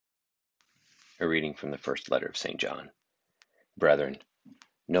A reading from the first letter of St. John. Brethren,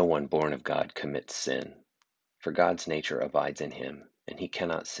 no one born of God commits sin, for God's nature abides in him, and he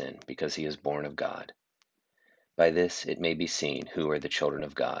cannot sin, because he is born of God. By this it may be seen who are the children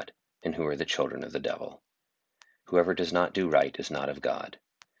of God, and who are the children of the devil. Whoever does not do right is not of God,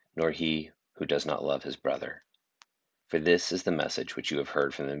 nor he who does not love his brother. For this is the message which you have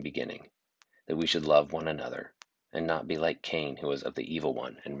heard from the beginning, that we should love one another, and not be like Cain, who was of the evil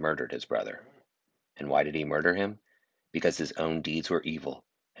one, and murdered his brother. And why did he murder him? Because his own deeds were evil,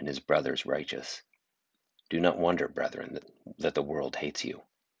 and his brother's righteous. Do not wonder, brethren, that the world hates you.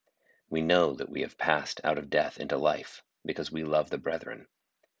 We know that we have passed out of death into life, because we love the brethren.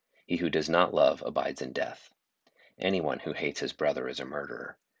 He who does not love abides in death. Anyone who hates his brother is a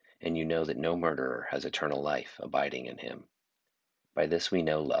murderer, and you know that no murderer has eternal life abiding in him. By this we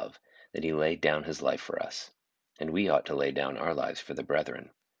know love, that he laid down his life for us, and we ought to lay down our lives for the brethren.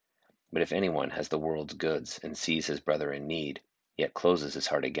 But if anyone has the world's goods and sees his brother in need, yet closes his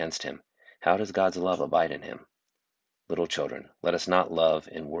heart against him, how does God's love abide in him? Little children, let us not love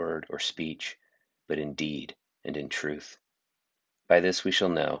in word or speech, but in deed and in truth. By this we shall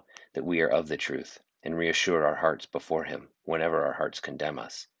know that we are of the truth, and reassure our hearts before him whenever our hearts condemn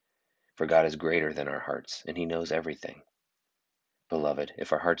us. For God is greater than our hearts, and he knows everything. Beloved,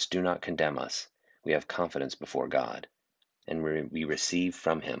 if our hearts do not condemn us, we have confidence before God, and we receive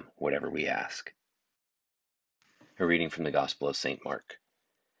from him whatever we ask. A reading from the Gospel of St. Mark.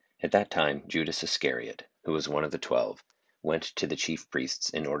 At that time Judas Iscariot, who was one of the 12, went to the chief priests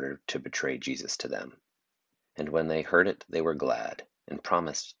in order to betray Jesus to them. And when they heard it, they were glad, and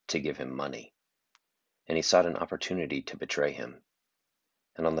promised to give him money. And he sought an opportunity to betray him.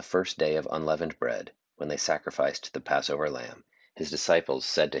 And on the first day of unleavened bread, when they sacrificed the Passover lamb, his disciples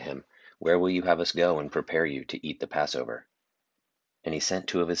said to him, Where will you have us go and prepare you to eat the Passover? And he sent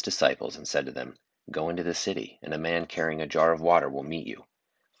 2 of his disciples and said to them, Go into the city, and a man carrying a jar of water will meet you.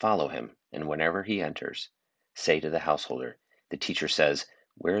 Follow him, and whenever he enters, say to the householder, The teacher says,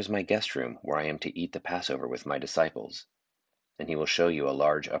 Where is my guest room, where I am to eat the Passover with my disciples? And he will show you a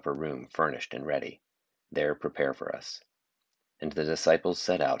large upper room furnished and ready. There prepare for us. And the disciples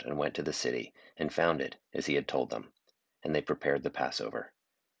set out and went to the city, and found it as he had told them. And they prepared the Passover.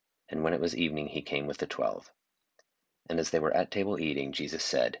 And when it was evening, he came with the 12. And as they were at table eating, Jesus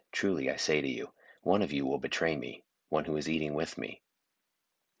said, Truly I say to you, one of you will betray me, one who is eating with me.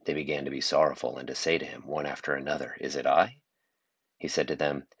 They began to be sorrowful, and to say to him, one after another, Is it I? He said to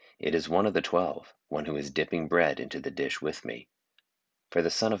them, It is one of the 12, one who is dipping bread into the dish with me. For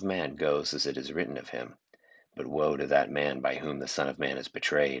the Son of Man goes as it is written of him. But woe to that man by whom the Son of Man is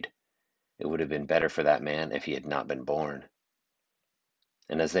betrayed. It would have been better for that man if he had not been born.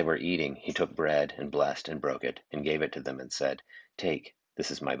 And as they were eating, he took bread, and blessed, and broke it, and gave it to them, and said, Take, this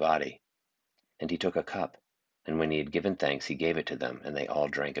is my body. And he took a cup, and when he had given thanks, he gave it to them, and they all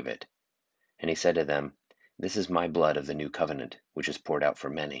drank of it. And he said to them, This is my blood of the new covenant, which is poured out for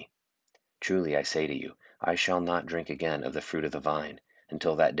many. Truly I say to you, I shall not drink again of the fruit of the vine,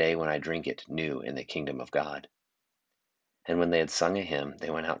 until that day when I drink it new in the kingdom of God. And when they had sung a hymn, they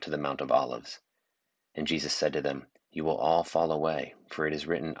went out to the Mount of Olives. And Jesus said to them, You will all fall away, for it is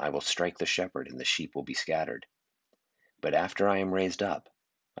written, I will strike the shepherd, and the sheep will be scattered. But after I am raised up,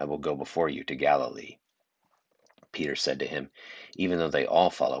 I will go before you to Galilee. Peter said to him, Even though they all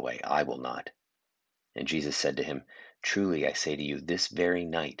fall away, I will not. And Jesus said to him, Truly I say to you, this very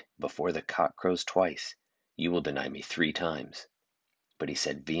night, before the cock crows twice, you will deny me 3 times. But he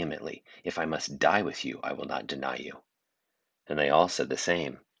said vehemently, If I must die with you, I will not deny you. And they all said the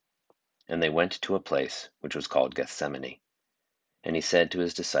same. And they went to a place which was called Gethsemane. And he said to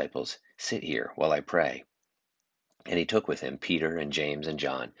his disciples, Sit here while I pray. And he took with him Peter and James and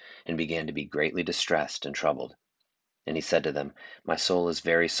John, and began to be greatly distressed and troubled. And he said to them, My soul is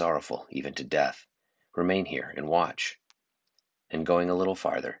very sorrowful, even to death. Remain here and watch. And going a little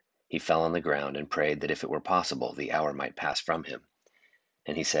farther, he fell on the ground and prayed that if it were possible, the hour might pass from him.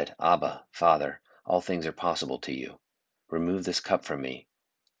 And he said, Abba, Father, all things are possible to you. Remove this cup from me.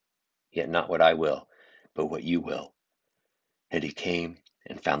 Yet not what I will, but what you will. And he came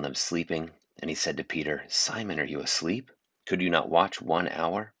and found them sleeping. And he said to Peter, Simon, are you asleep? Could you not watch 1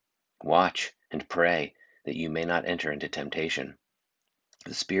 hour? Watch and pray, that you may not enter into temptation.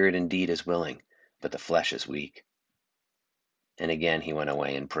 The spirit indeed is willing, but the flesh is weak. And again he went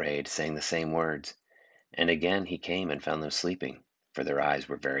away and prayed, saying the same words. And again he came and found them sleeping, for their eyes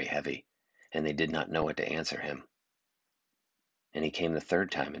were very heavy, and they did not know what to answer him. And he came the 3rd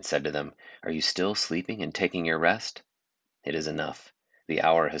time and said to them, Are you still sleeping and taking your rest? It is enough. The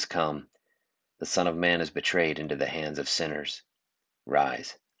hour has come. The Son of Man is betrayed into the hands of sinners.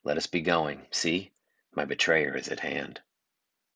 Rise, Let us be going. See, my betrayer is at hand.